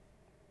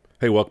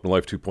Hey, welcome to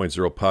Life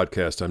 2.0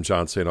 podcast. I'm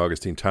John St.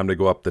 Augustine. Time to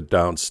go up the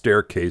down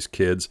staircase,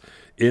 kids.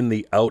 In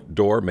the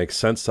outdoor, make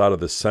sense out of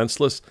the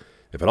senseless.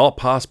 If at all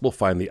possible,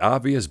 find the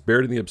obvious,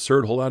 buried in the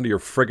absurd. Hold on to your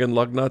friggin'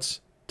 lug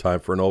nuts. Time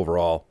for an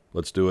overall.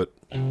 Let's do it.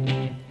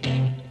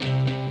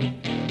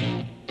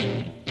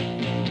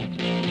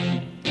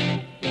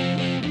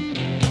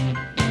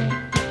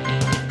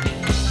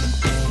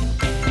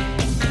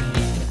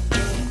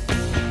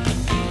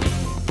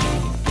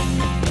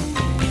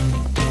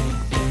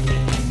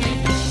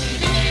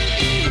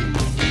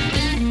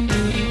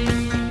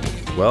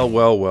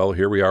 Well,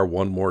 here we are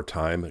one more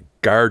time.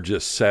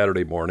 Gorgeous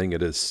Saturday morning.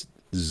 It is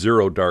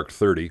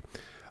 0:30.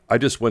 I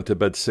just went to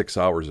bed 6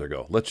 hours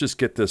ago. Let's just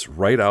get this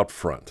right out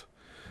front.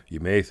 You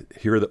may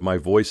hear that my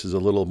voice is a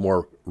little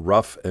more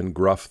rough and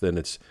gruff than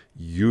its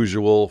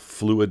usual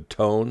fluid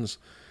tones.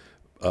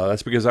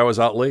 That's because I was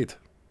out late.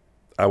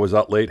 I was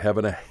out late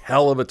having a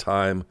hell of a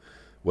time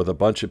with a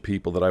bunch of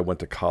people that I went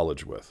to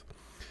college with.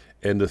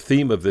 And the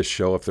theme of this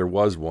show, if there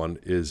was one,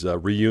 is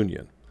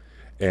reunion.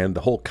 And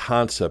the whole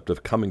concept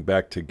of coming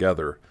back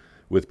together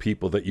with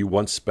people that you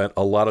once spent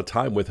a lot of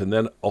time with, and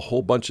then a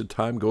whole bunch of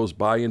time goes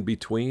by in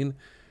between,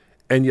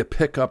 and you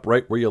pick up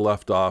right where you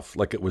left off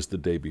like it was the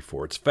day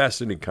before. It's a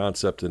fascinating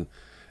concept and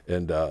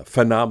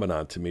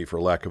phenomenon to me,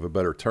 for lack of a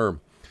better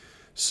term.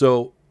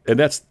 So, and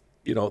that's,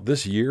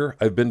 this year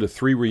I've been to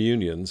 3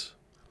 reunions,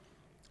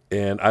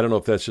 and I don't know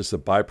if that's just a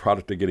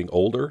byproduct of getting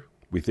older.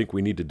 We think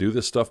we need to do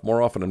this stuff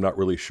more often. I'm not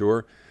really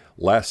sure.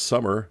 Last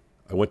summer,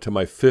 I went to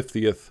my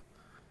 50th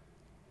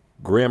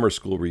grammar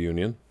school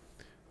reunion,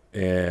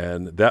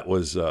 and that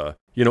was,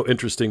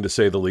 interesting to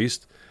say the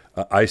least.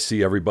 I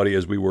see everybody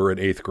as we were in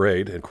 8th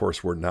grade, and of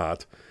course we're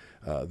not.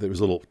 There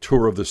was a little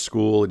tour of the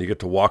school, and you get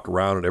to walk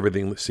around, and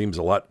everything seems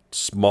a lot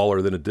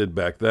smaller than it did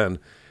back then.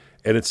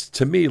 And it's,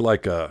 to me,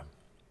 like a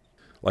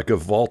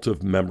vault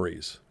of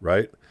memories,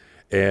 right?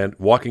 And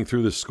walking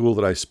through the school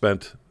that I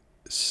spent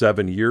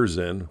 7 years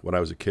in when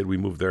I was a kid, we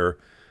moved there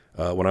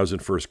when I was in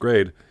 1st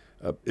grade.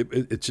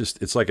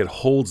 It's like it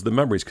holds the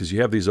memories because you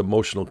have these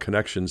emotional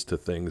connections to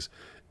things,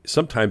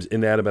 sometimes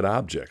inanimate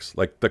objects,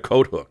 like the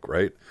coat hook,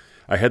 right?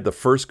 I had the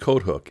first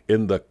coat hook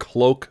in the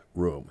cloak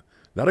room,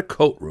 not a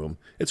coat room.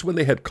 It's when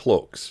they had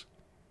cloaks.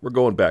 We're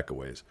going back a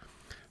ways.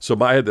 So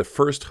I had the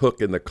first hook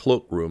in the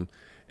cloak room,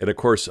 and of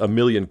course, a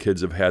million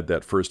kids have had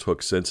that first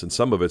hook since, and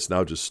some of it's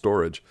now just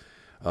storage.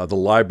 The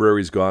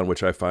library's gone,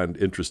 which I find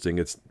interesting.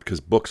 It's because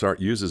books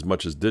aren't used as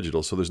much as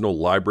digital, so there's no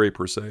library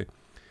per se.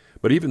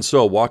 But even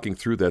so, walking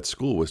through that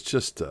school was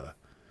just,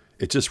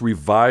 it just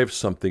revived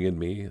something in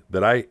me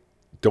that I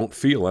don't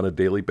feel on a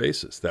daily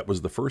basis. That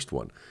was the first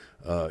one.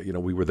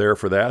 We were there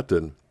for that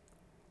and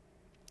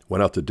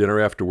went out to dinner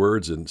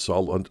afterwards and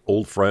saw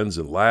old friends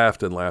and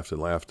laughed and laughed and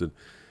laughed. And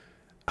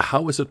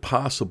how is it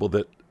possible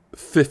that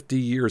 50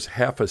 years,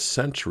 half a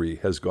century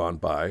has gone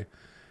by,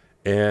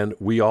 and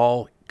we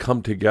all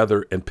come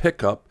together and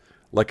pick up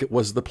like it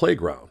was the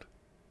playground?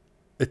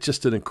 It's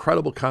just an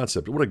incredible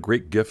concept. What a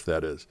great gift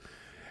that is.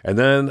 And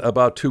then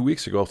about 3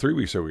 weeks ago,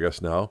 I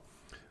guess now,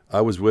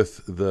 I was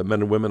with the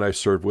men and women I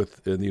served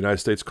with in the United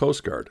States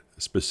Coast Guard,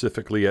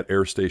 specifically at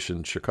Air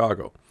Station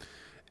Chicago.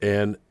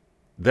 And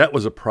that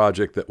was a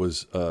project that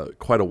was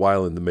quite a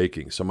while in the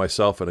making. So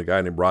myself and a guy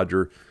named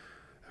Roger,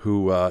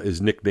 who is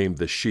nicknamed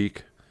the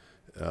Sheik,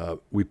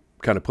 we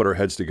kind of put our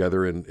heads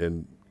together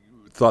and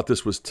thought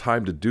this was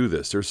time to do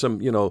this. There's some,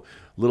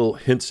 little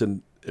hints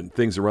and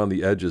things around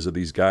the edges of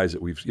these guys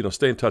that we've,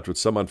 stay in touch with,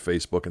 some on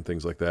Facebook and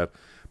things like that,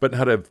 but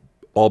not have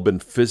all been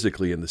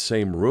physically in the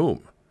same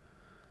room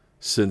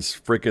since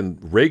freaking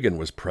Reagan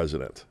was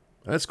president.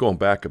 That's going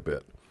back a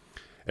bit.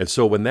 And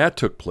so when that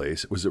took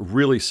place, it was a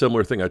really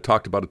similar thing. I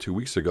talked about it 2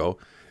 weeks ago,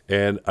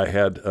 and I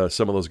had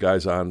some of those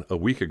guys on a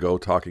week ago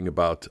talking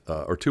about,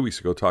 or 2 weeks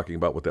ago talking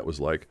about what that was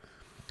like.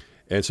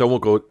 And so I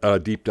won't go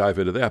deep dive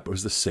into that, but it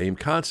was the same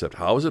concept.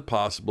 How is it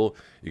possible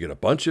you get a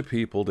bunch of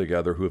people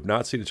together who have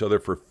not seen each other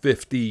for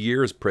 50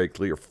 years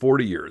practically, or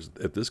 40 years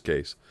at this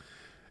case,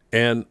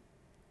 and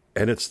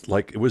it's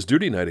like it was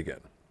duty night again.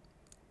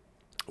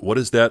 What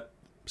is that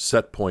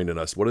set point in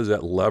us? What is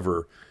that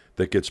lever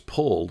that gets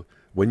pulled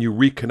when you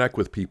reconnect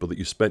with people that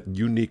you spent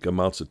unique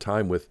amounts of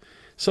time with,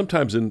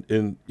 sometimes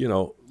in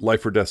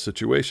life or death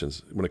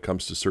situations when it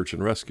comes to search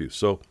and rescue?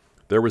 So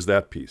there was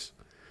that piece.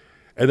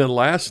 And then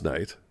last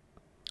night,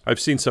 I've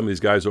seen some of these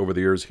guys over the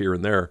years here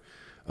and there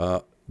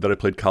that I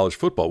played college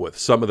football with.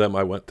 Some of them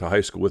I went to high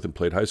school with and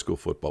played high school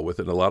football with,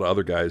 and a lot of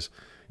other guys,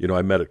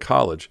 I met at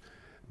college.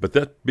 But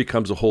that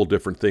becomes a whole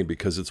different thing,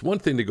 because it's one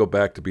thing to go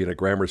back to being a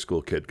grammar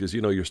school kid because,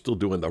 you're still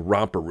doing the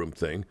romper room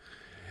thing.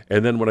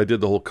 And then when I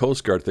did the whole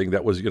Coast Guard thing,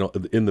 that was,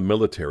 in the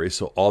military,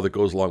 so all that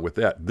goes along with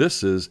that.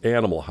 This is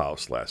Animal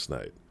House last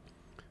night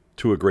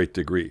to a great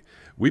degree.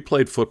 We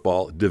played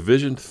football,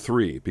 Division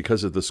III,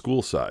 because of the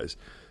school size.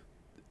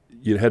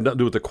 It had nothing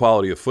to do with the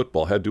quality of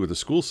football, it had to do with the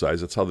school size.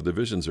 That's how the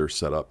divisions are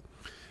set up.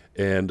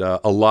 And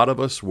a lot of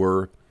us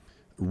were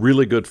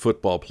really good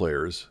football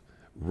players,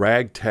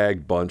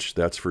 ragtag bunch,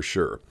 that's for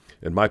sure.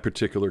 In my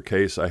particular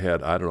case, I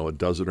had, I don't know, a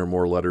dozen or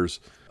more letters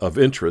of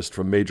interest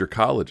from major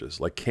colleges.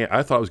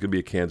 I thought I was going to be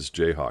a Kansas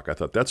Jayhawk. I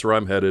thought that's where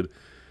I'm headed.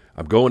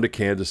 I'm going to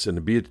Kansas and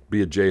to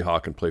be a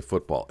Jayhawk and play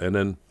football. And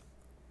then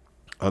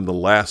on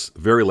the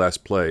very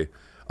last play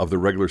of the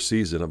regular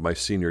season of my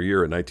senior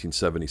year in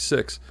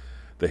 1976,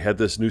 they had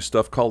this new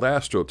stuff called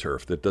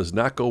AstroTurf that does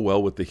not go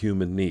well with the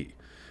human knee.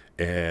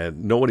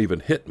 And no one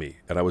even hit me.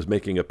 And I was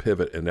making a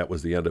pivot, and that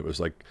was the end of it. It was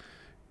like,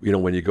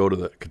 when you go to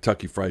the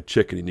Kentucky Fried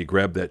Chicken and you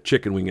grab that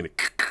chicken wing and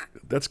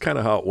that's kind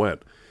of how it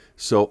went.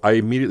 So I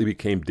immediately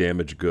became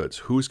damaged goods.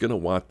 Who's going to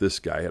want this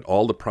guy? I had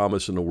all the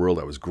promise in the world.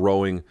 I was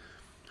growing.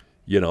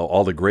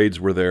 All the grades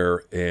were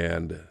there,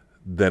 and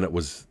then it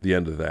was the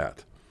end of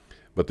that.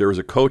 But there was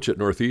a coach at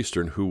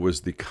Northeastern who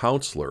was the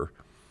counselor,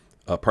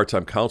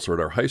 part-time counselor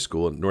at our high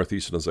school. And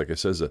Northeastern is, like I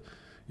said,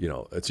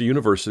 it's a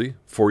university,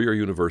 4-year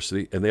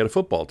university, and they had a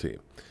football team.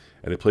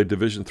 And they played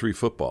Division III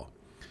football.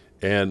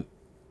 And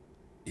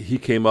he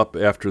came up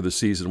after the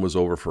season was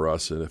over for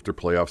us, and after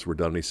playoffs were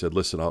done, and he said,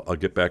 listen, I'll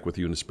get back with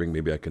you in the spring.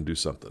 Maybe I can do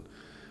something.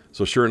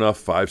 So sure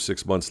enough,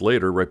 5-6 months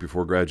later, right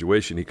before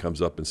graduation, he comes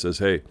up and says,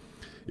 hey,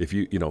 if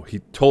he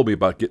told me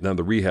about getting on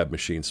the rehab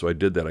machine. So I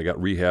did that. I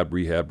got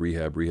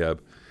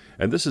rehab.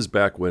 And this is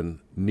back when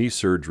knee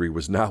surgery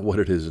was not what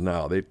it is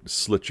now. They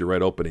slit you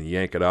right open and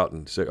yank it out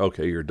and say,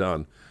 okay, you're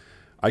done.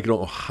 I don't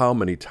know how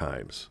many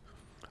times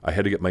I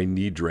had to get my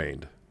knee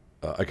drained.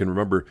 I can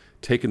remember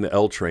taking the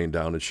L train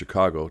down in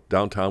Chicago,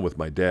 downtown with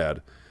my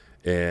dad,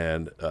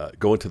 and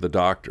going to the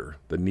doctor,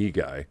 the knee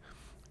guy,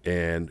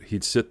 and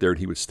he'd sit there and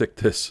he would stick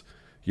this,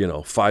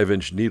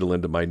 5-inch needle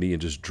into my knee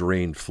and just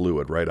drain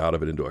fluid right out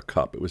of it into a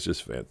cup. It was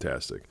just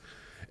fantastic.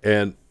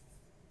 And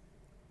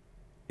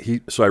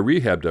so I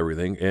rehabbed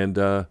everything,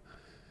 and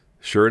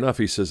sure enough,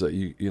 he says that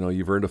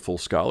you've earned a full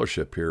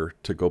scholarship here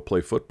to go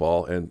play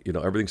football, and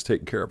everything's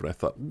taken care of. And I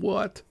thought,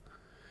 what?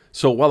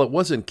 So while it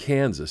wasn't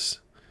Kansas,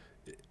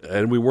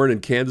 and we weren't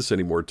in Kansas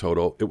anymore,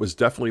 Toto, it was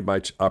definitely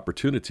my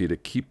opportunity to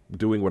keep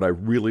doing what I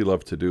really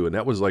love to do. And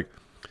that was like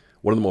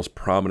one of the most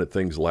prominent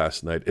things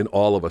last night in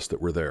all of us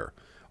that were there,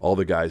 all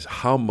the guys,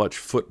 how much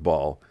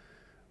football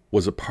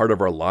was a part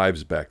of our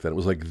lives back then. It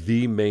was like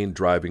the main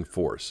driving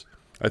force.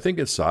 I think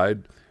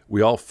inside,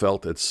 we all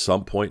felt at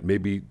some point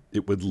maybe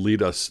it would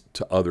lead us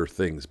to other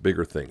things,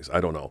 bigger things,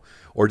 I don't know,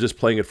 or just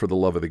playing it for the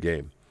love of the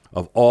game.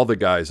 Of all the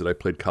guys that I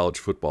played college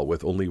football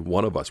with, only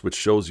one of us, which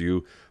shows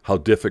you how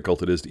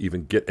difficult it is to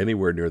even get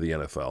anywhere near the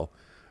NFL,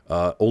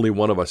 only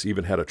one of us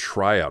even had a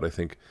tryout. I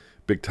think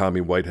Big Tommy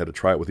White had a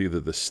tryout with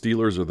either the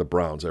Steelers or the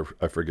Browns.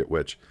 I forget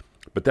which.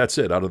 But that's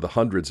it. Out of the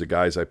hundreds of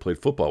guys I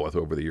played football with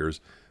over the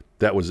years,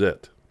 that was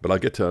it. But I'll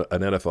get to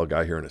an NFL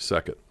guy here in a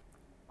second.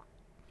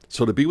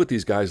 So to be with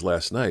these guys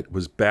last night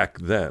was back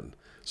then.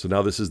 So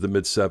now this is the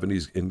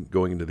mid-'70s and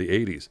going into the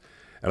 '80s.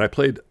 And I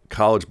played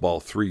college ball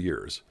 3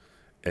 years.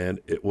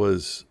 And it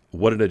was,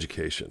 what an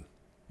education,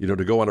 to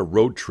go on a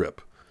road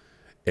trip.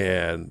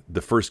 And the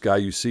first guy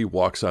you see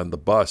walks on the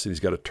bus and he's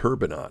got a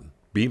turban on,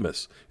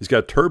 Bemis. He's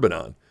got a turban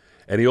on.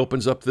 And he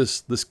opens up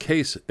this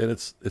case and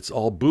it's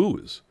all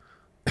booze.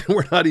 And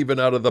we're not even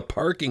out of the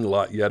parking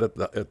lot yet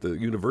at the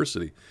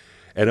university.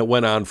 And it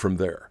went on from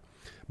there.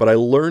 But I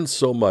learned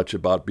so much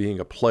about being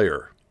a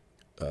player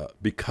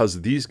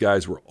because these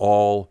guys were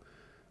all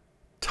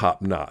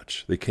top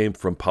notch. They came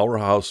from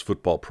powerhouse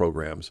football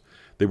programs.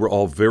 They were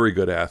all very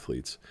good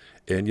athletes.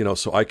 And,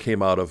 so I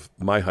came out of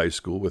my high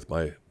school with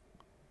my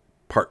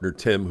partner,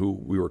 Tim, who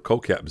we were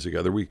co-captains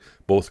together. We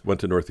both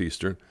went to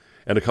Northeastern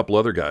and a couple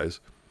other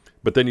guys.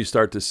 But then you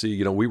start to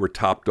see, we were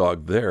top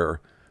dog there,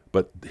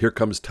 but here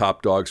comes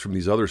top dogs from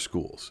these other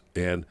schools.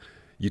 And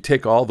you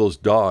take all those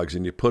dogs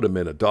and you put them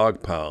in a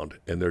dog pound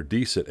and they're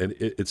decent. And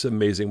it's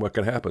amazing what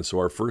can happen. So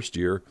our first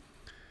year,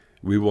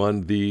 we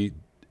won the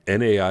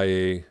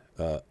NAIA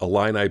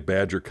Illini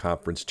Badger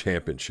Conference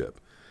Championship.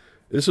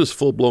 This was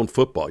full-blown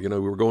football. We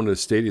were going to the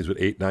stadiums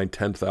with 8, 9,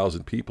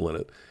 10,000 people in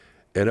it,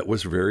 and it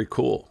was very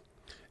cool.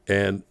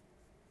 And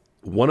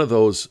one of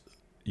those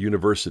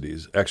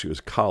universities, actually it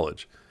was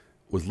college,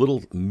 was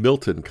Little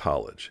Milton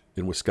College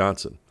in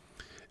Wisconsin.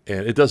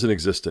 And it doesn't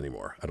exist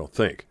anymore, I don't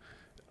think.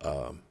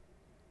 So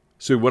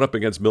we went up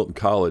against Milton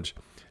College,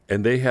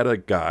 and they had a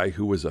guy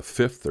who was a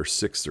 5th or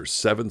 6th or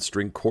 7th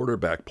string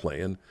quarterback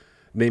playing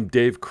named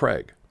Dave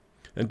Craig.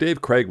 And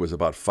Dave Craig was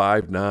about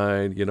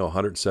 5'9",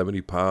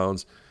 170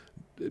 pounds.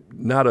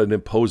 Not an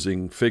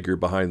imposing figure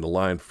behind the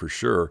line for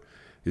sure.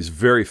 He's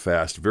very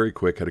fast, very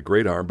quick, had a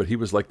great arm, but he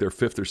was like their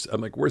 5th or...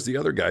 I'm like, where's the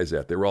other guys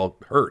at? They were all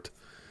hurt.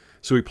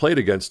 So we played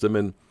against him,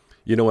 and,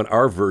 in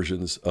our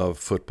versions of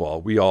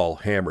football, we all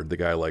hammered the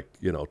guy like,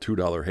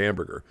 $2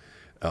 hamburger.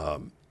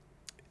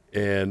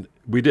 And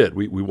we did.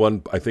 We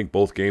won, I think,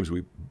 both games.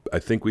 I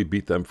think we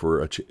beat them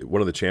for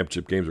one of the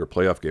championship games or a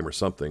playoff game or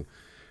something.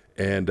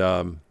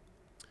 And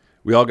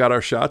we all got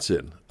our shots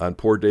in on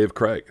poor Dave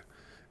Craig.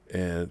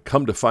 And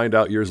come to find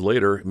out years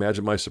later,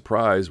 imagine my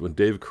surprise when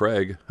Dave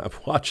Craig, I'm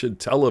watching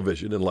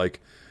television in like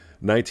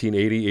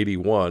 1980,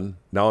 81.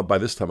 Now, by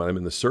this time, I'm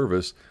in the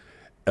service,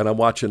 and I'm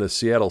watching a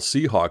Seattle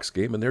Seahawks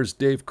game, and there's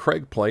Dave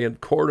Craig playing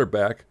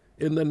quarterback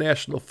in the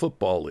National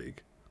Football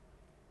League.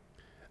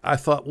 I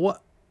thought,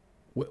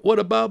 what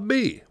about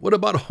me? What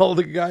about all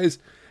the guys?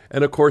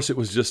 And of course, it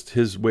was just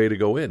his way to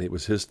go in. It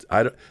was his.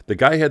 The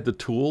guy had the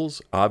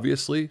tools.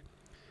 Obviously,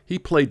 he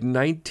played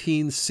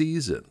 19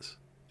 seasons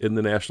in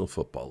the National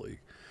Football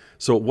League.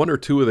 So one or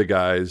two of the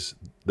guys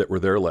that were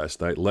there last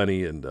night,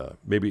 Lenny and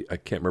maybe I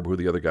can't remember who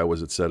the other guy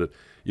was that said it.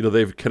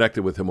 They've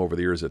connected with him over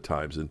the years at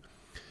times, and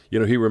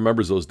he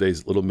remembers those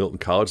days at Little Milton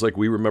College like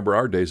we remember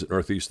our days at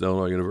Northeast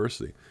Illinois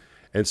University.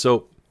 And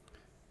so,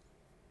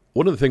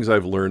 one of the things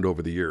I've learned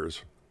over the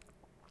years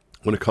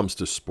when it comes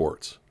to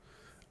sports.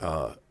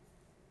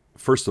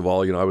 First of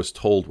all, I was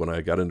told when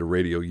I got into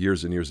radio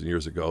years and years and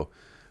years ago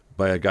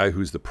by a guy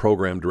who's the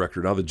program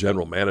director, now the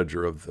general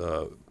manager of,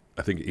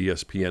 I think,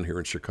 ESPN here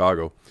in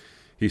Chicago.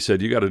 He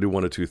said, you got to do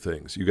one of two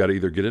things. You got to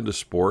either get into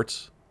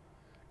sports,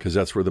 because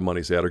that's where the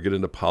money's at, or get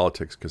into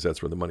politics, because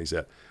that's where the money's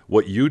at.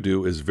 What you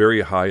do is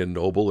very high and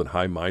noble and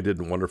high-minded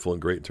and wonderful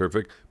and great and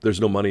terrific.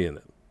 There's no money in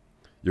it.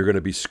 You're going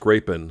to be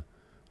scraping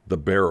the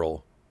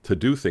barrel to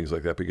do things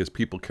like that because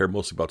people care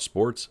mostly about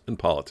sports and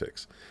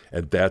politics.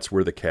 And that's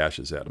where the cash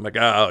is at. I'm like,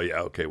 oh,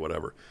 yeah, okay,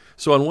 whatever.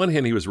 So on one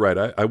hand, he was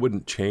right. I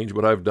wouldn't change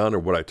what I've done or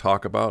what I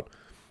talk about.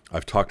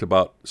 I've talked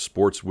about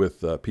sports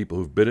with people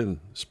who've been in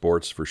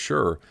sports for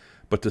sure.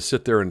 But to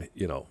sit there and,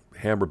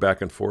 hammer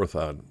back and forth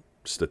on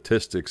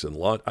statistics and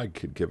law, I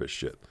could give a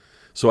shit.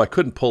 So I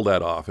couldn't pull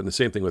that off. And the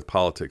same thing with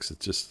politics.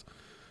 It's just,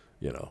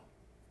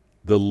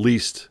 the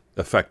least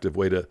effective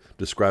way to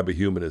describe a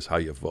human is how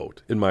you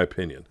vote, in my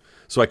opinion.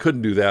 So I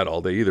couldn't do that all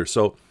day either.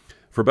 So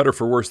for better or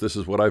for worse, this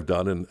is what I've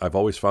done, and I've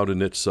always found a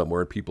niche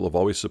somewhere, and people have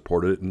always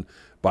supported it. And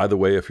by the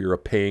way, if you're a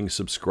paying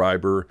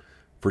subscriber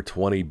for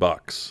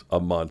 $20 a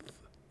month,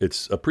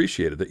 it's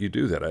appreciated that you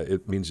do that.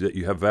 It means that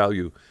you have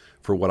value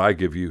for what I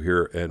give you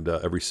here and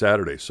every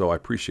Saturday. So I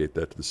appreciate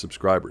that to the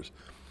subscribers.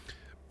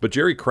 But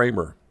Jerry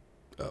Kramer,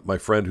 my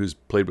friend who's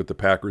played with the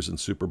Packers in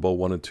Super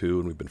Bowl I and II,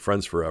 and we've been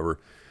friends forever,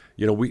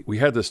 we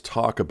had this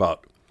talk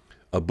about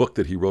a book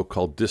that he wrote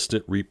called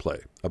Distant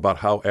Replay, about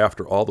how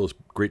after all those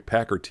great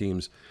Packer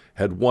teams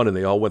had won and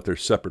they all went their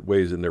separate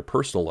ways in their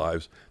personal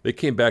lives, they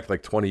came back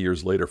like 20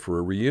 years later for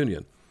a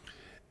reunion.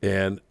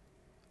 And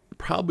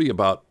probably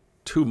about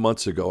 2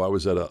 months ago, I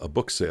was at a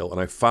book sale and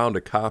I found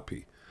a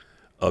copy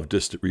of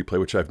Distant Replay,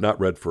 which I've not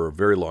read for a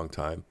very long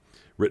time,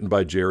 written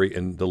by Jerry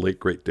and the late,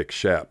 great Dick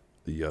Schaap,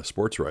 the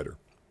sports writer,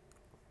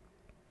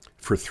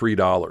 for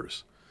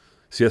 $3.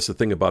 See, that's the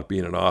thing about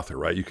being an author,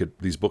 right?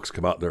 These books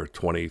come out and they're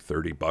 $20,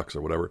 $30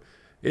 or whatever.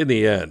 In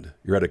the end,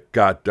 you're at a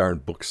goddamn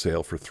book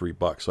sale for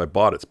 $3. So I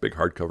bought it. It's a big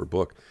hardcover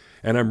book.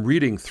 And I'm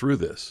reading through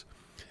this.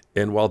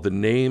 And while the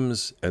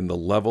names and the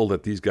level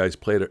that these guys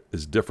played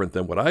is different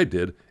than what I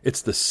did,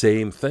 it's the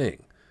same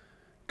thing.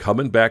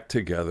 Coming back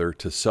together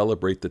to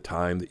celebrate the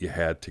time that you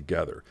had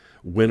together.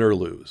 Win or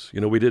lose.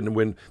 We didn't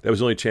win. That was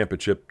the only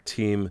championship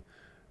team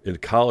in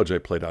college I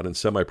played on. In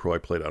semi-pro, I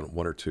played on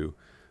one or two.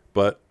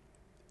 But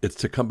it's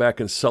to come back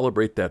and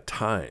celebrate that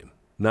time,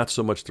 not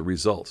so much the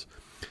results.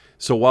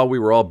 So while we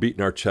were all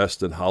beating our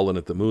chest and howling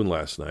at the moon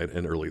last night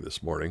and early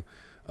this morning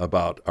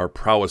about our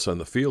prowess on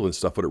the field and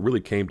stuff, what it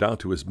really came down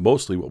to is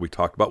mostly what we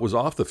talked about was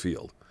off the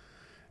field.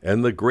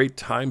 And the great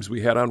times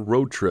we had on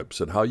road trips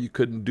and how you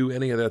couldn't do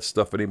any of that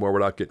stuff anymore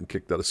without getting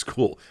kicked out of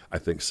school. I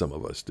think some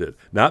of us did.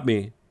 Not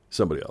me,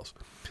 somebody else.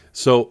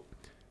 So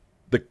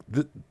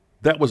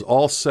that was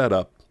all set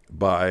up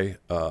by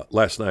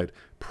last night.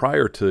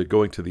 Prior to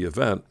going to the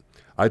event,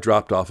 I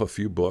dropped off a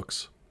few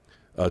books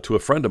to a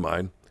friend of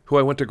mine who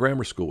I went to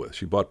grammar school with.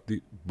 She bought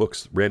the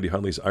books, Randy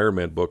Hundley's Iron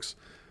Man books,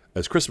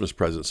 as Christmas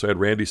presents. So I had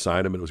Randy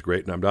sign them, and it was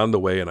great. And I'm on the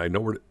way, and I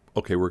know we're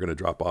going to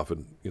drop off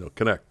and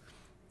connect.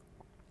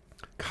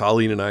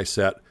 Colleen and I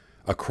sat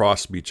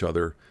across from each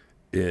other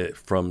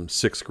from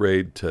 6th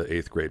grade to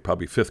 8th grade,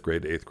 probably 5th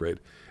grade to 8th grade,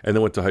 and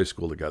then went to high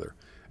school together.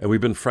 And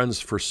we've been friends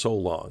for so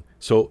long.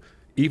 So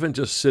even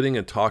just sitting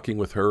and talking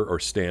with her, or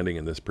standing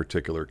in this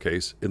particular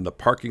case, in the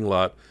parking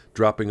lot,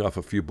 dropping off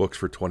a few books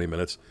for 20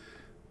 minutes,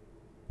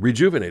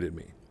 rejuvenated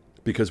me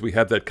because we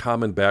have that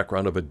common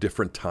background of a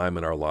different time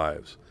in our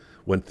lives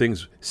when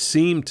things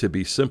seemed to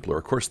be simpler.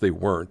 Of course, they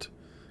weren't,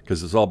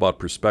 because it's all about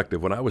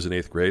perspective. When I was in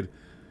 8th grade,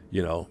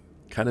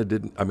 kind of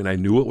didn't, I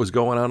knew what was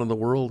going on in the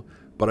world,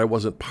 but I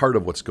wasn't part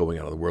of what's going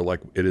on in the world like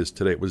it is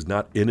today. It was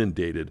not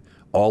inundated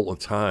all the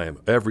time,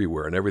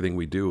 everywhere, and everything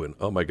we do. And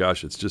oh my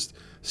gosh, it's just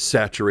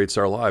saturates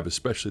our life,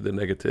 especially the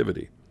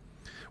negativity.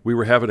 We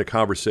were having a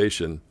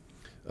conversation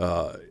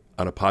on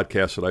a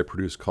podcast that I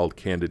produce called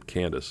Candid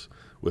Candace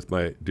with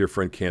my dear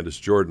friend Candace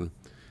Jordan.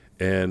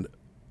 And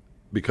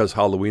because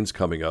Halloween's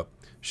coming up,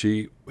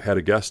 she had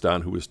a guest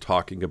on who was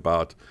talking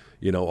about,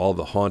 all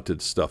the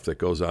haunted stuff that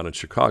goes on in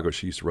Chicago.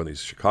 She used to run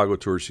these Chicago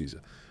tours. She's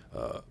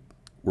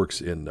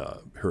works in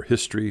her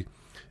history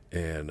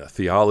and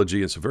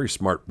theology. It's a very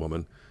smart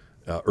woman,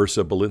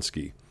 Ursa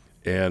Belinsky.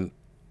 And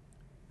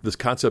this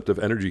concept of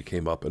energy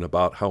came up and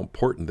about how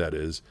important that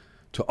is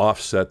to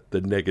offset the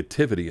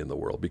negativity in the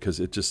world, because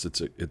it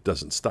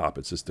doesn't stop.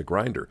 It's just a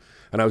grinder.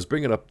 And I was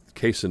bringing up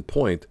case in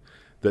point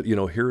that,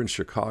 here in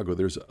Chicago,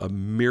 there's a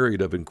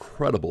myriad of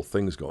incredible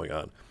things going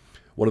on.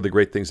 One of the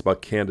great things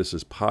about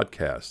Candace's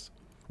podcast,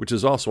 which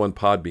is also on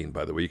Podbean,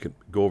 by the way. You can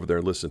go over there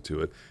and listen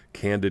to it.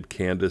 Candid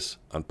Candace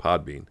on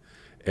Podbean.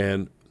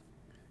 And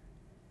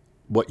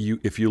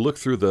if you look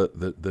through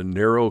the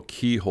narrow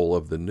keyhole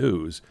of the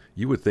news,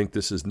 you would think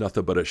this is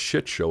nothing but a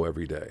shit show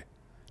every day.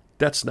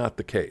 That's not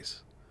the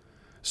case.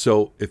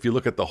 So if you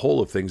look at the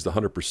whole of things, the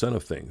 100%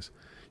 of things,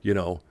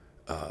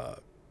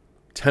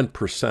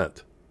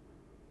 10%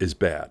 is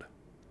bad.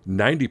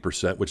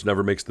 90%, which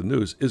never makes the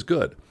news, is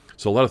good.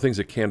 So a lot of things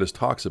that Candace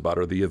talks about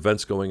are the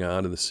events going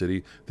on in the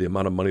city, the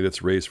amount of money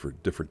that's raised for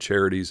different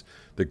charities,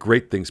 the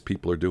great things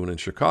people are doing in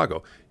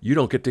Chicago. You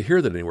don't get to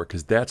hear that anywhere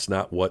because that's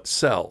not what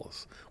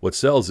sells. What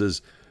sells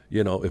is,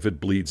 if it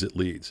bleeds, it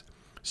leads.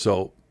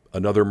 So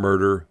another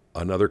murder,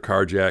 another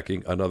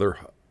carjacking, another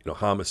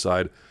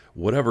homicide,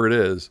 whatever it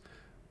is,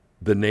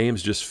 the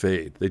names just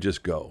fade. They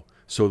just go.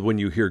 So when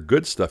you hear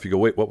good stuff, you go,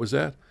 wait, what was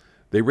that?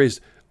 They raised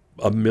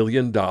 $1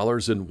 million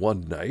in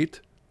one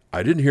night?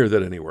 I didn't hear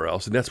that anywhere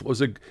else. And that's what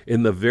was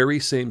in the very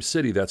same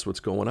city. That's what's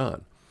going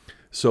on.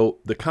 So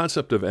the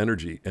concept of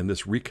energy and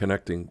this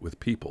reconnecting with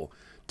people,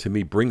 to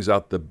me, brings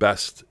out the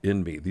best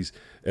in me.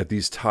 At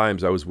these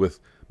times, I was with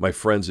my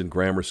friends in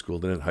grammar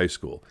school and in high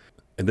school.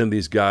 And then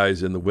these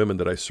guys and the women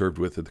that I served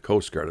with at the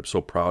Coast Guard. I'm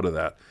so proud of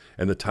that.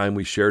 And the time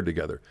we shared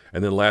together.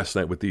 And then last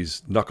night with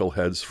these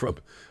knuckleheads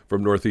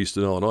from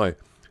Northeastern Illinois,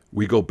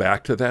 we go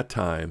back to that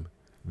time.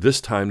 This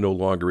time no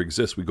longer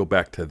exists. We go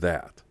back to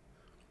that.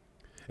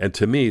 And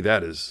to me,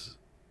 that is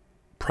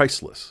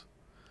priceless.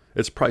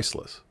 It's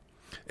priceless.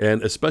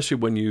 And especially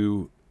when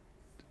you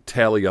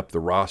tally up the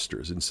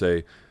rosters and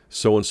say,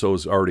 so-and-so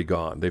is already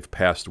gone. They've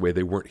passed away.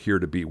 They weren't here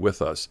to be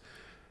with us.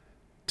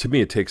 To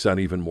me, it takes on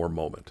even more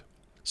moment.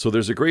 So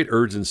there's a great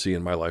urgency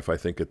in my life, I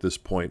think, at this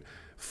point,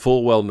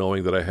 full well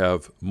knowing that I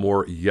have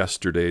more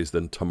yesterdays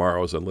than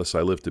tomorrows, unless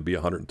I live to be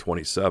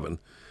 127.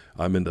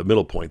 I'm in the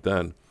middle point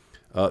then.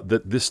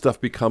 That this stuff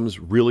becomes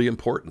really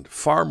important,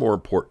 far more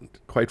important,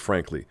 quite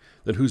frankly,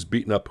 than who's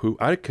beating up who.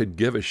 I could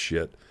give a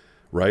shit,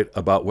 right,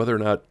 about whether or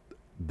not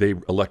they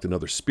elect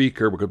another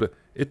speaker.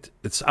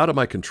 It's out of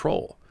my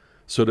control.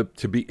 So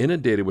to be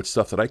inundated with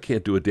stuff that I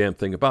can't do a damn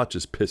thing about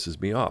just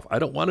pisses me off. I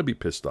don't want to be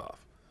pissed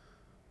off.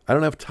 I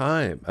don't have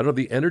time. I don't have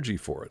the energy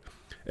for it.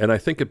 And I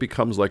think it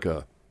becomes like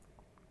a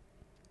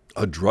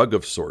drug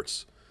of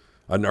sorts,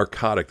 a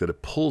narcotic that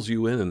it pulls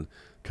you in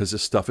because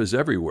this stuff is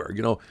everywhere.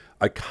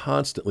 I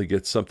constantly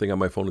get something on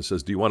my phone that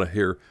says, do you want to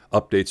hear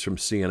updates from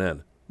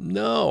CNN?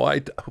 No,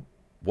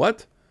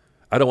 what?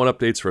 I don't want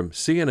updates from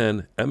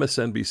CNN,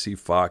 MSNBC,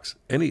 Fox,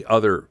 any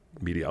other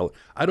media outlet.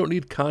 I don't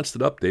need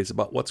constant updates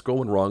about what's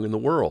going wrong in the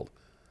world.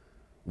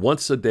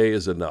 Once a day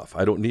is enough.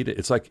 I don't need it.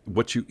 It's like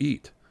what you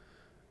eat.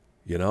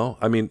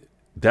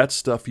 That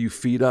stuff you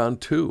feed on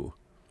too.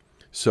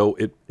 So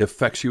it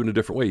affects you in a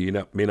different way.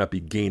 You may not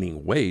be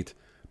gaining weight,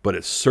 but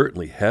it's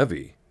certainly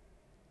heavy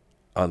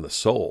on the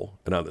soul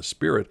and on the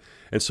spirit.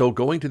 And so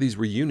going to these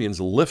reunions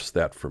lifts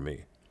that for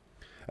me.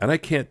 And I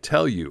can't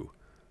tell you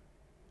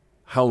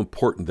how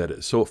important that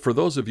is. So for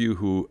those of you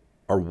who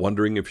are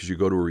wondering if you should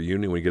go to a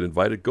reunion when you get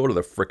invited, go to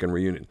the frickin'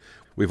 reunion.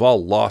 We've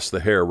all lost the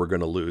hair we're going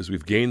to lose.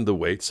 We've gained the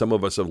weight. Some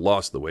of us have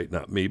lost the weight,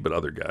 not me, but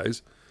other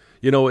guys.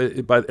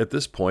 But at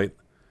this point,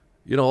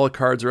 all the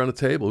cards are on the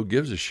table. Who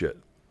gives a shit?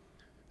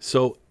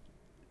 So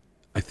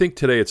I think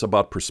today it's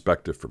about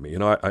perspective for me.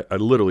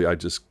 I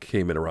just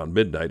came in around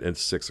midnight and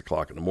it's 6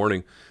 o'clock in the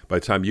morning. By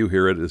the time you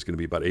hear it, it's going to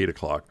be about 8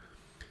 o'clock.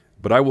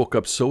 But I woke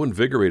up so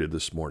invigorated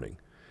this morning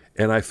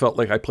and I felt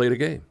like I played a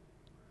game.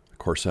 Of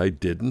course I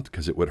didn't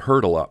because it would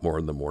hurt a lot more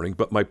in the morning.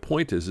 But my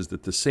point is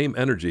that the same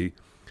energy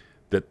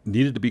that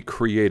needed to be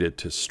created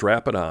to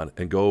strap it on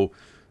and go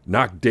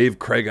knock Dave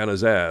Craig on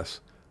his ass,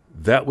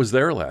 that was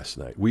there last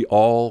night. We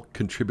all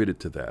contributed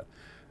to that.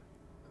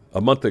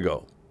 A month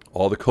ago,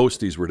 all the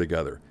Coasties were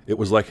together. It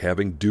was like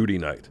having duty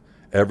night.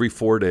 Every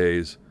 4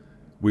 days,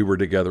 we were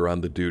together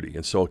on the duty.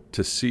 And so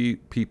to see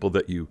people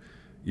that you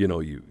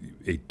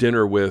ate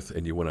dinner with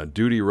and you went on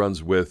duty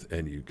runs with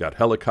and you got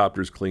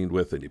helicopters cleaned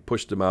with and you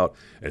pushed them out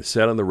and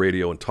sat on the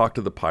radio and talked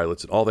to the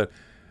pilots and all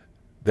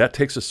that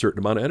takes a certain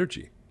amount of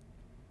energy.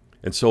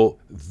 And so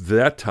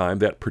that time,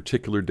 that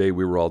particular day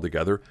we were all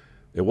together,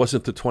 it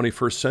wasn't the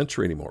 21st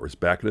century anymore. It was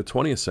back in the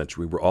 20th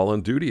century. We were all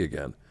on duty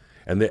again.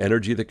 And the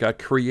energy that got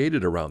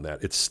created around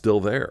that, it's still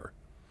there.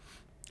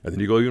 And then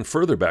you go even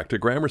further back to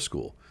grammar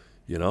school,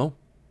 the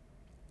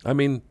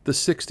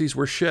 60s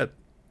were shit.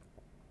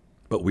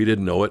 But we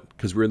didn't know it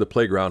because we were in the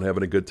playground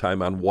having a good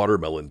time on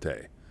Watermelon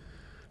Day.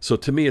 So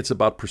to me, it's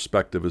about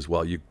perspective as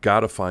well. You got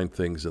to find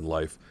things in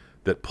life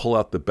that pull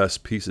out the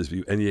best pieces of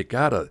you. And you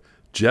got to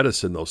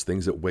jettison those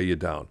things that weigh you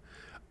down.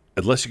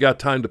 Unless you got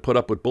time to put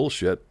up with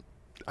bullshit,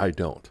 I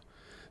don't.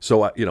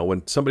 So,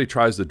 when somebody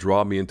tries to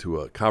draw me into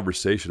a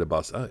conversation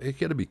about, you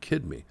got to be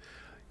kidding me.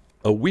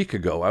 A week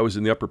ago, I was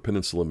in the Upper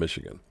Peninsula,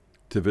 Michigan,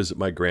 to visit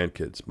my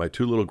grandkids, my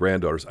two little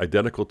granddaughters,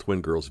 identical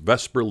twin girls,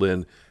 Vesper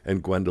Lynn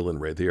and Gwendolyn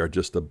Ray. They are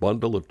just a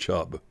bundle of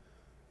chub.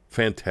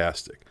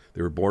 Fantastic.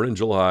 They were born in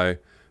July.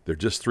 They're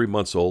just 3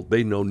 months old.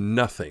 They know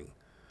nothing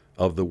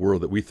of the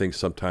world that we think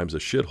sometimes a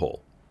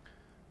shithole.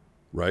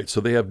 right?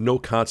 So they have no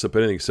concept of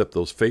anything except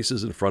those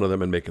faces in front of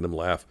them and making them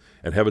laugh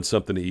and having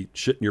something to eat,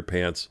 shitting your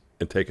pants,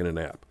 and taking a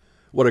nap.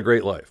 What a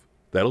great life.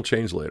 That'll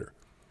change later.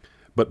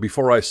 But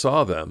before I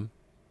saw them,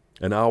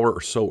 an hour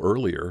or so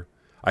earlier,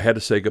 I had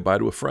to say goodbye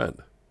to a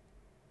friend.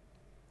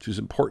 She was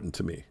important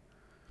to me.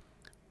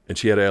 And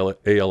she had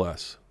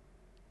ALS.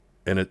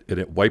 And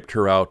it wiped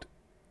her out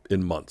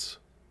in months.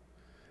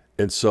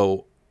 And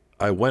so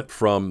I went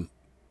from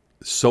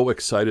so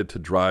excited to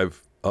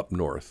drive up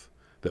north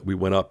that we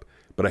went up,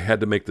 but I had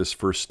to make this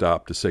first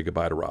stop to say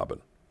goodbye to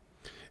Robin.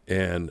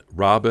 And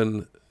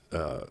Robin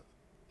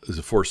is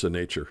a force of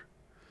nature.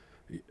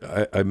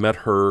 I met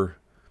her,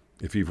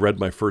 if you've read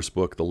my first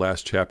book, the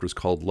last chapter is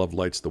called Love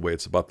Lights the Way.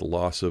 It's about the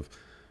loss of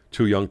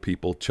two young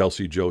people,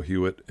 Chelsea Joe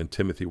Hewitt and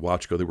Timothy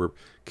Watchko. They were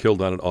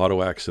killed on an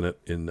auto accident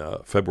in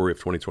February of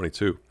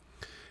 2022.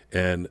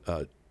 And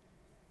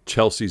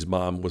Chelsea's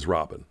mom was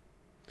Robin,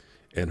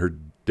 and her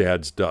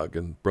dad's Doug,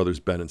 and brothers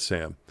Ben and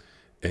Sam.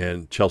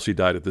 And Chelsea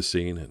died at the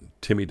scene, and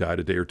Timmy died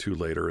a day or two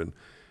later. And,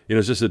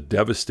 it's just a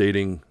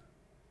devastating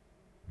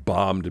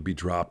bomb to be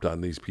dropped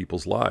on these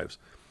people's lives.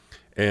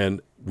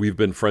 And we've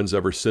been friends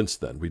ever since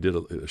then. We did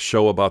a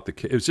show about the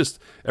kids. It was just,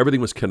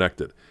 everything was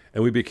connected.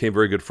 And we became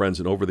very good friends.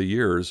 And over the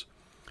years,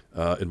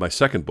 in my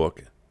second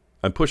book,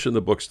 I'm pushing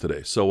the books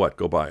today. So what?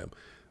 Go buy them.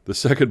 The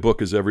second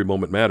book is Every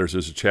Moment Matters.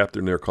 There's a chapter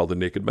in there called The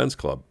Naked Men's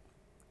Club.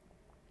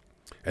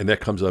 And that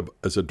comes up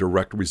as a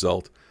direct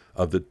result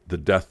of the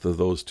death of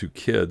those two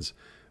kids,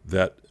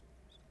 that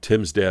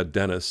Tim's dad,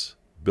 Dennis,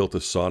 built a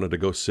sauna to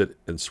go sit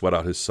and sweat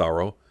out his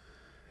sorrow.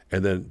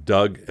 And then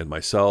Doug and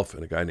myself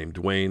and a guy named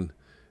Dwayne,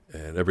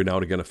 and every now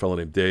and again a fellow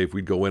named Dave,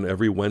 we'd go in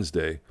every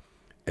Wednesday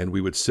and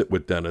we would sit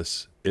with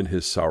Dennis in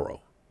his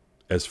sorrow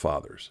as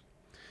fathers.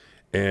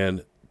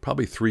 And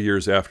probably 3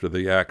 years after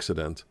the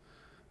accident,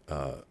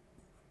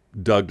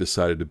 Doug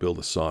decided to build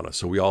a sauna.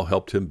 So we all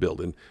helped him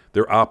build. And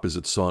they're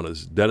opposite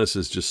saunas.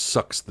 Dennis's just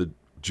sucks the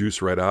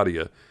juice right out of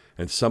you,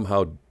 and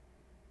somehow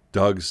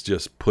Doug's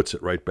just puts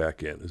it right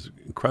back in. It's an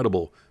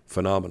incredible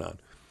phenomenon.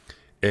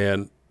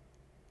 And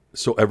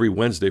so every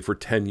Wednesday for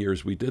 10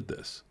 years we did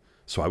this.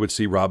 So I would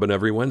see Robin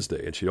every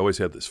Wednesday, and she always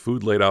had this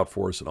food laid out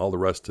for us and all the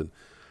rest, and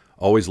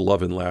always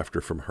love and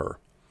laughter from her.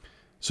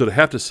 So to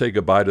have to say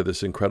goodbye to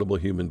this incredible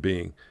human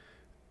being,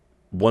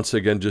 once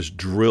again just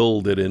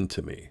drilled it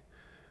into me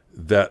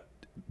that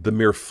the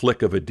mere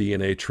flick of a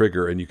DNA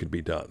trigger and you can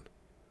be done.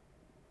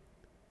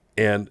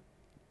 And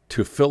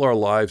to fill our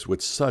lives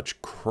with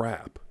such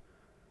crap,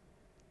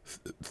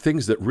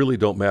 things that really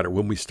don't matter,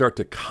 when we start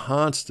to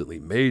constantly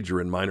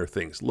major in minor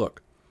things.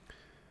 Look,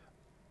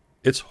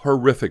 it's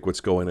horrific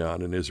what's going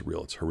on in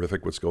Israel. It's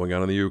horrific what's going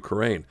on in the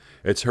Ukraine.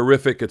 It's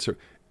horrific. It's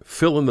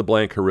fill in the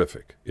blank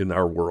horrific in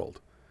our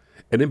world.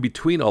 And in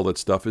between all that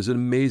stuff is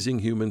amazing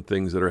human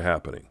things that are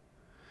happening.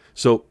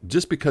 So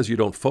just because you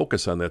don't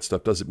focus on that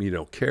stuff doesn't mean you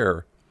don't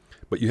care,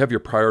 but you have your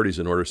priorities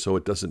in order so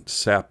it doesn't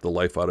sap the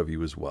life out of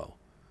you as well.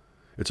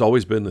 It's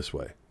always been this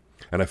way.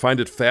 And I find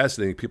it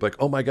fascinating. People are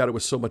like, oh my God, it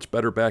was so much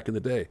better back in the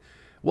day.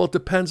 Well, it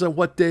depends on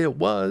what day it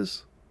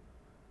was.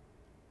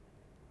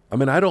 I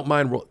mean, I don't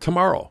mind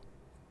tomorrow.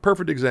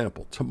 Perfect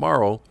example.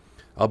 Tomorrow,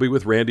 I'll be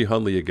with Randy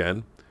Hundley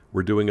again.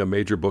 We're doing a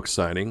major book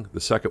signing,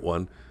 the second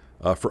one,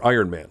 for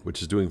Iron Man,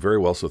 which is doing very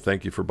well. So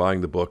thank you for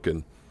buying the book,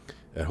 and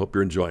I hope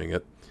you're enjoying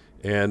it.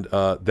 And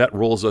that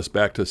rolls us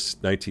back to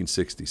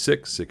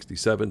 1966,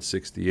 67,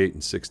 68,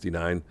 and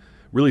 69,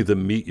 really the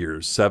meat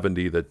years,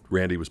 70, that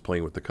Randy was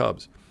playing with the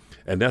Cubs.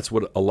 And that's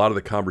what a lot of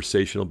the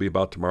conversation will be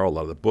about tomorrow. A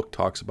lot of the book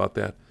talks about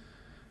that.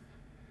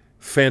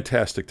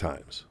 Fantastic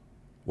times.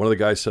 One of the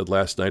guys said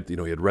last night, he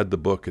had read the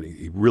book and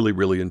he really,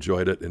 really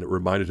enjoyed it. And it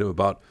reminded him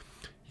about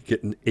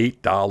getting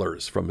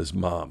 $8 from his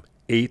mom.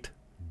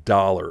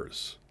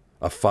 $8.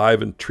 A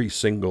 5 and 3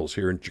 singles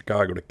here in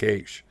Chicago to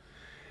Cache.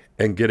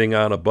 And getting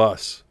on a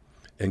bus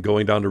and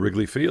going down to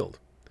Wrigley Field.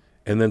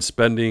 And then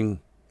spending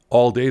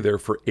all day there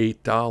for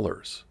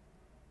 $8.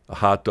 A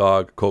hot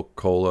dog,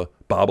 Coca-Cola,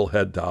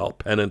 bobblehead doll,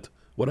 pennant,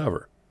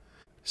 whatever.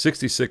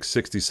 66,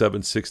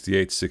 67,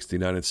 68,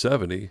 69, and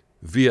 70,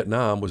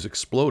 Vietnam was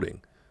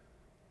exploding.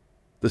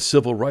 The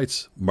civil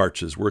rights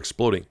marches were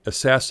exploding.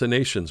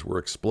 Assassinations were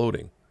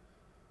exploding.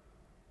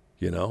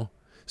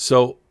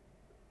 So,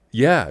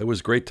 yeah, it was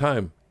a great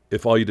time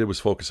if all you did was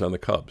focus on the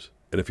Cubs.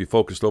 And if you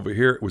focused over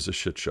here, it was a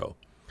shit show.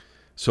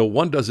 So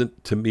one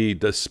doesn't, to me,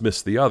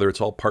 dismiss the other.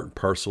 It's all part and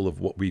parcel of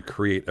what we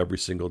create every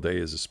single day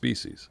as a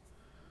species.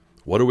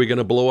 What are we going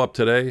to blow up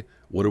today?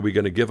 What are we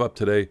going to give up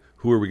today?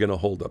 Who are we going to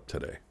hold up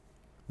today?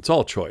 It's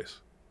all a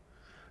choice.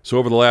 So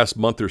over the last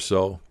month or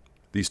so,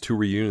 these 2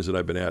 reunions that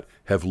I've been at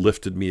have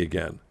lifted me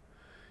again.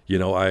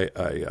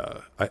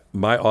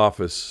 My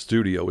office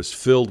studio is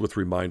filled with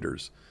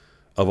reminders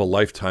of a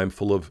lifetime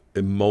full of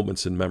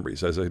moments and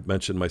memories. As I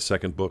mentioned, my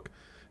second book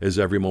is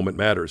Every Moment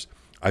Matters.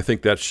 I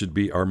think that should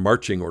be our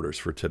marching orders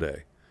for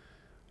today.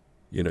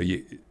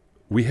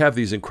 We have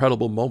these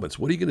incredible moments.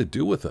 What are you going to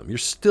do with them? You're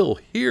still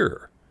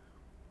here.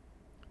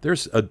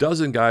 There's a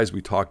dozen guys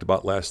we talked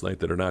about last night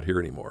that are not here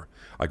anymore.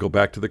 I go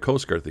back to the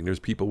Coast Guard thing. There's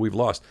people we've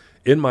lost.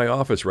 In my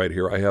office right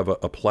here, I have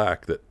a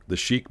plaque that the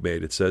Sheik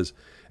made. It says,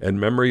 "In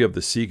memory of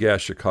the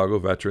Seagas Chicago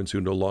veterans who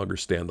no longer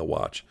stand the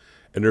watch."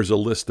 And there's a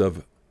list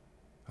of,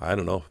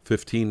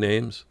 15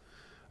 names,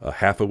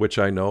 half of which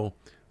I know,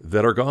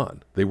 that are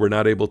gone. They were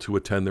not able to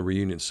attend the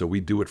reunion, so we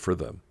do it for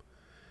them.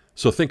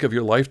 So think of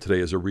your life today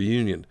as a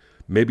reunion,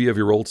 maybe of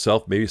your old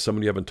self, maybe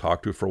someone you haven't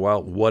talked to for a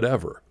while,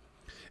 whatever.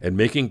 And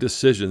making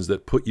decisions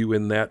that put you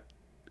in that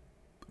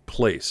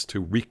place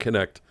to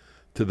reconnect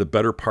to the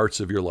better parts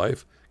of your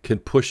life can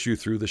push you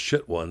through the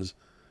shit ones,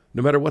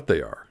 no matter what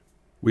they are.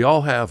 We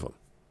all have them,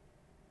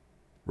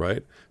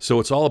 right?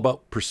 So it's all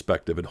about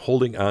perspective and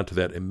holding on to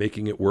that and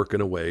making it work in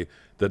a way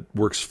that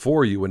works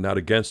for you and not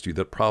against you,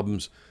 that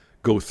problems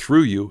go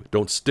through you,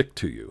 don't stick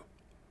to you.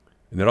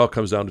 And it all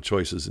comes down to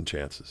choices and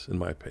chances, in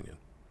my opinion.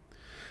 I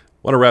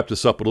want to wrap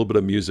this up with a little bit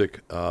of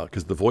music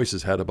because the voice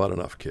has had about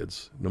enough,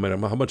 kids. No matter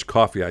how much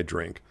coffee I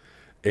drink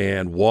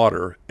and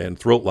water and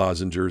throat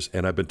lozenges,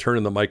 and I've been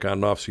turning the mic on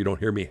and off so you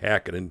don't hear me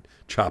hacking and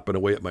chopping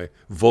away at my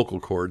vocal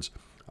cords,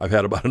 I've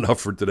had about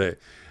enough for today.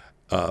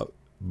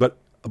 But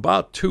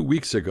about 2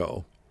 weeks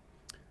ago,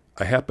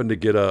 I happened to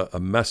get a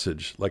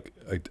message. Like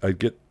I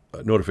get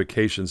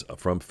notifications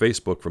from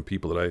Facebook from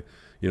people that I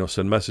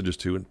send messages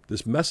to, and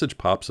this message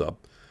pops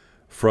up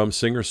from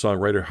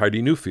singer-songwriter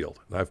Heidi Newfield.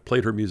 And I've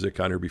played her music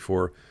on here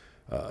before.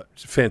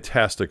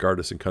 Fantastic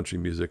artist in country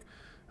music.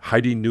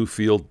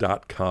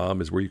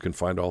 HeidiNewfield.com is where you can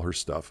find all her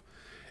stuff.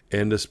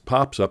 And this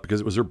pops up because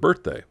it was her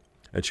birthday,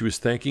 and she was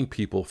thanking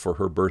people for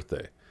her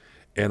birthday.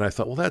 And I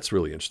thought, well, that's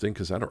really interesting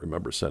because I don't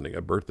remember sending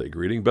a birthday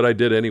greeting, but I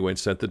did anyway and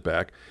sent it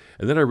back.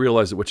 And then I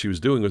realized that what she was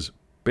doing was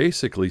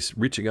basically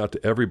reaching out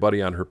to everybody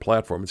on her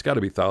platform. It's got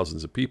to be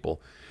thousands of people,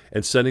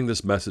 and sending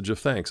this message of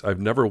thanks. I've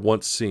never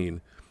once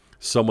seen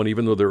someone,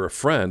 even though they're a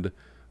friend,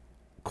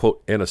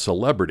 quote, and a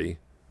celebrity,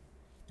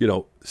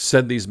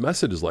 send these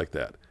messages like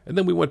that. And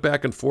then we went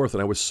back and forth,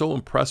 and I was so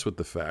impressed with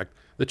the fact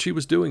that she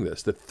was doing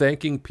this, that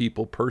thanking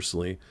people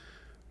personally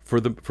for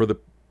the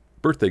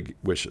birthday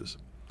wishes.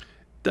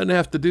 Doesn't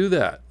have to do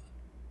that.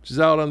 She's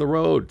out on the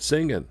road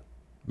singing,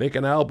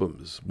 making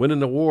albums,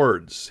 winning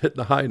awards, hitting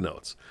the high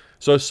notes.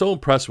 So I was so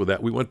impressed with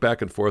that. We went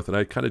back and forth, and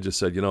I kind of just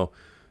said,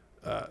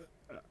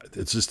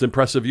 it's just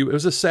impressive. It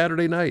was a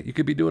Saturday night. You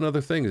could be doing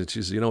other things. And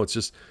she said, it's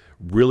just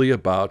really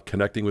about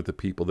connecting with the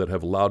people that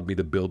have allowed me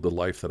to build the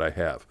life that I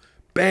have.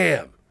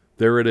 Bam!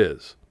 There it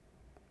is.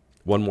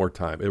 One more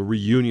time. A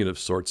reunion of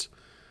sorts,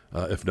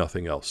 if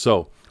nothing else.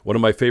 So one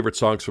of my favorite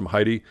songs from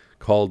Heidi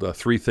called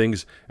Three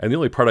Things. And the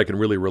only part I can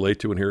really relate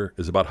to in here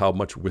is about how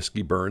much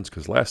whiskey burns,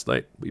 because last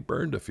night we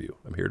burned a few.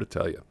 I'm here to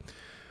tell you.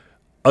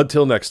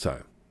 Until next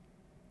time,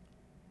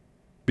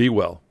 be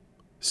well,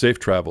 safe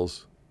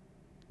travels,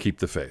 keep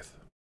the faith.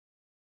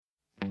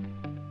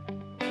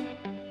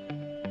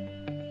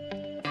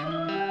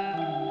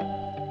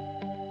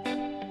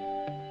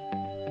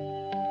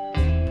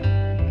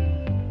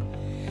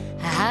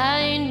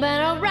 I ain't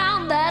been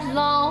around that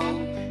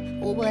long,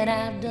 but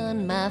I've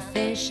done my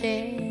fair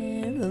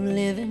share of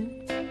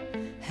living.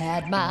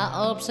 Had my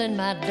ups and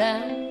my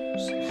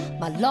downs,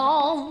 my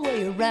long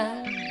way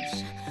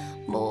arounds,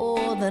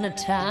 more than a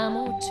time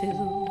or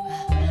two.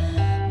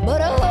 But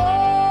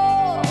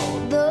oh,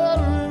 the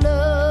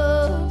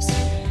loves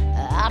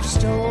I've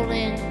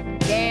stolen,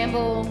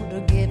 gambled,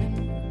 or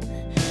given,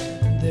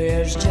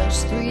 there's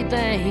just three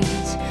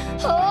things,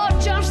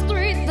 just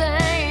three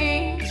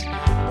things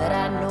that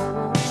I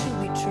know to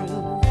be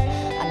true,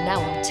 and now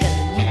I'm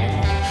telling you.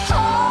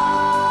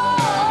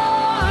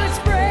 Hearts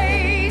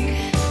break,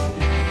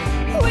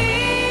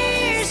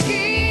 whiskey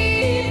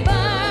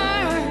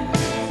burn,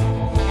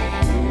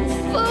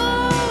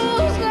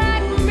 fools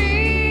like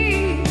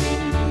me,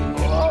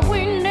 oh, we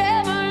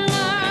never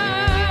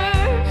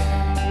learn.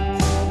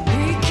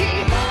 We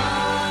keep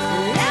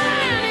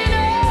lining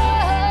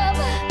up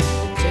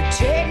to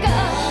take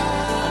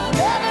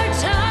another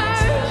turn,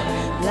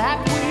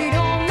 like we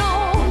don't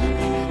know.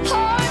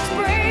 Hearts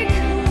break,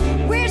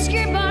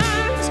 whiskey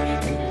burns,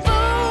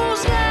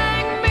 fools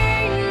like me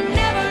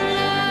never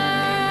learn.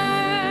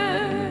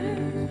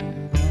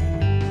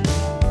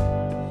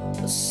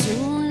 As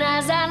soon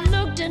as I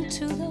looked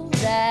into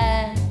those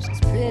eyes, as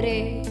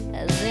pretty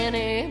as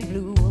any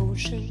blue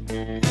ocean,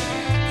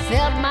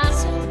 felt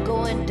myself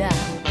going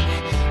down,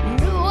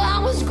 knew I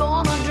was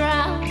gonna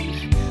drown.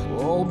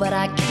 Oh, but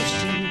I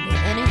kissed you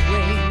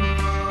anyway.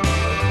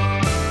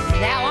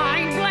 Now I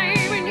ain't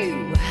blaming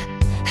you.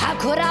 How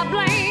could I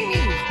blame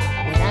you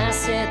when I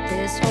set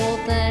this whole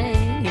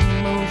thing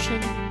in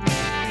motion?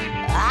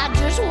 I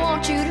just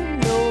want you to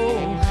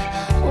know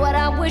what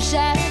I wish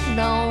I had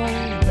known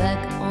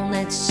back on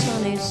that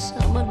sunny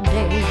summer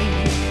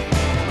day.